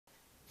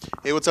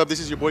Hey, what's up? This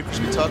is your boy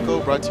Crispy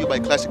Taco, brought to you by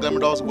Classic Glamour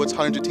Dolls, Woods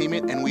Hot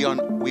Entertainment, and we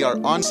are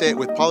on set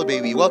with Paula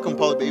Baby. Welcome,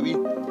 Paula Baby. How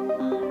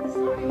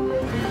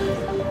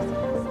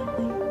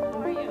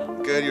are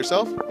you? Good,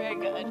 yourself? Very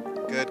good.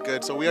 Good,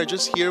 good. So we are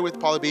just here with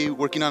Paula Baby,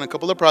 working on a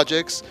couple of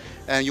projects,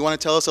 and you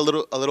want to tell us a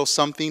little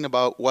something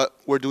about what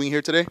we're doing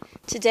here today?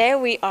 Today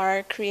we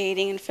are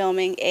creating and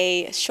filming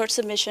a short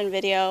submission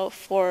video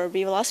for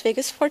Viva Las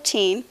Vegas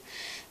 14.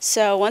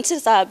 So once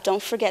it's up,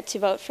 don't forget to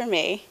vote for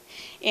me.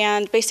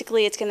 And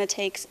basically it's going to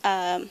take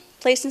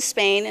place in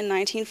Spain in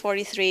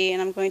 1943,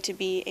 and I'm going to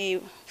be a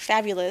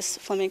fabulous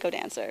flamenco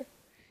dancer.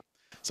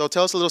 So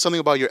tell us a little something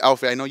about your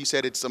outfit. I know you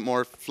said it's a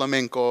more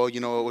flamenco,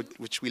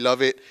 which we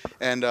love it,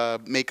 and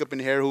makeup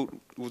and hair.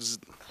 Who's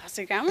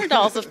Classic Glamour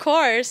Dolls, of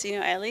course.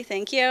 Ellie,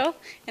 thank you,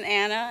 and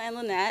Anna and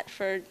Lynette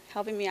for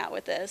helping me out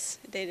with this.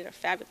 They did a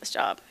fabulous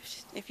job,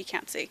 if you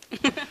can't see.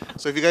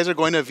 So if you guys are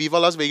going to Viva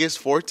Las Vegas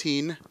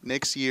 14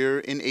 next year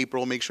in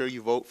April, make sure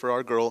you vote for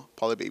our girl,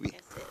 Paula Baby.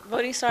 Yes,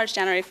 voting starts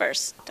January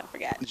 1st, don't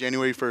forget.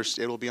 January 1st,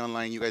 it will be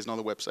online. You guys know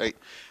the website.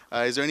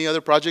 Is there any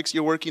other projects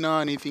you're working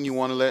on? Anything you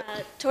want to let?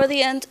 Toward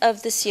the end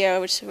of this year,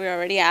 which we're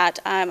already at,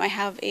 I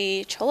have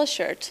a chola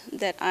shirt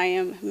that I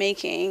am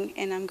making,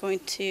 and I'm going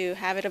to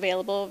have it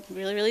available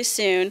really, really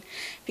soon,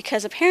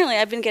 because apparently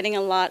I've been getting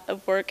a lot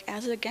of work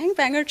as a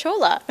gangbanger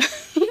chola,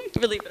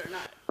 believe it or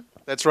not.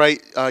 That's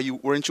right.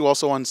 Weren't you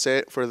also on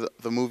set for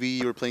the movie?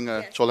 You were playing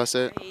a chola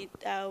set?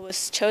 I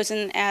was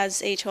chosen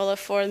as a chola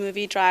for the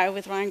movie Drive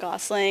with Ryan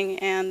Gosling,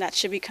 and that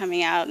should be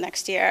coming out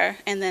next year.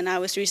 And then I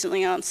was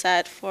recently on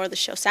set for the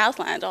show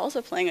Southland,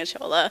 also playing a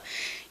chola,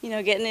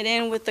 getting it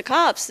in with the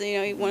cops.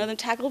 One of them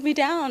tackled me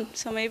down.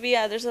 So maybe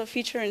there's a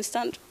future in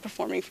stunt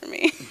performing for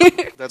me.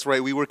 That's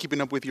right. We were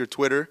keeping up with your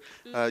Twitter,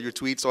 your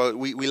tweets. So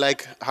we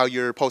like how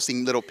you're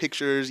posting little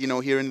pictures,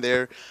 here and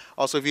there.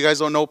 Also, if you guys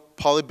don't know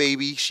Paula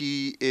Baby,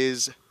 she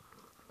is,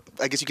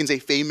 I guess you can say,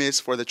 famous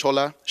for the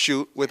chola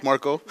shoot with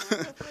Marco.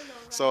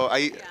 So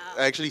I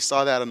actually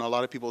saw that on a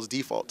lot of people's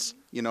defaults,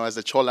 as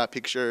a chola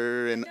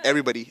picture, and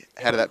everybody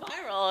had that.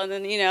 Viral, and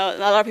then a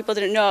lot of people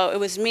didn't know it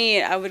was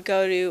me. I would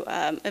go to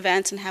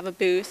events and have a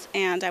booth,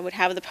 and I would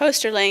have the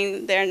poster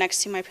laying there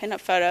next to my pinup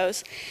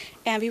photos,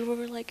 and people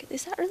were like,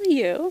 "Is that really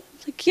you?" I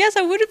was like, "Yes,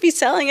 I wouldn't be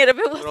selling it if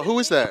it wasn't." Well, who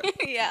is that?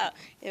 Yeah,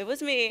 it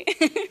was me.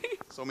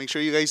 So make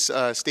sure you guys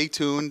stay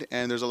tuned,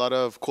 and there's a lot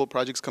of cool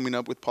projects coming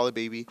up with Paula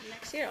Baby.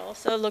 Next year,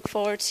 also look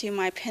forward to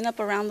my Pinup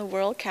Around the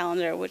World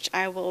calendar, which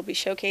I will be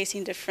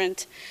showcasing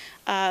different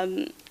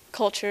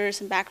cultures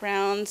and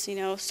backgrounds,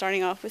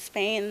 starting off with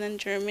Spain, and then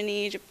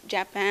Germany,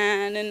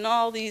 Japan, and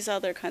all these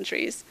other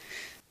countries.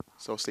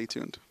 So stay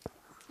tuned.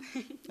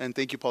 And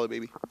thank you, Paula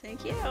Baby.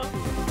 Thank you.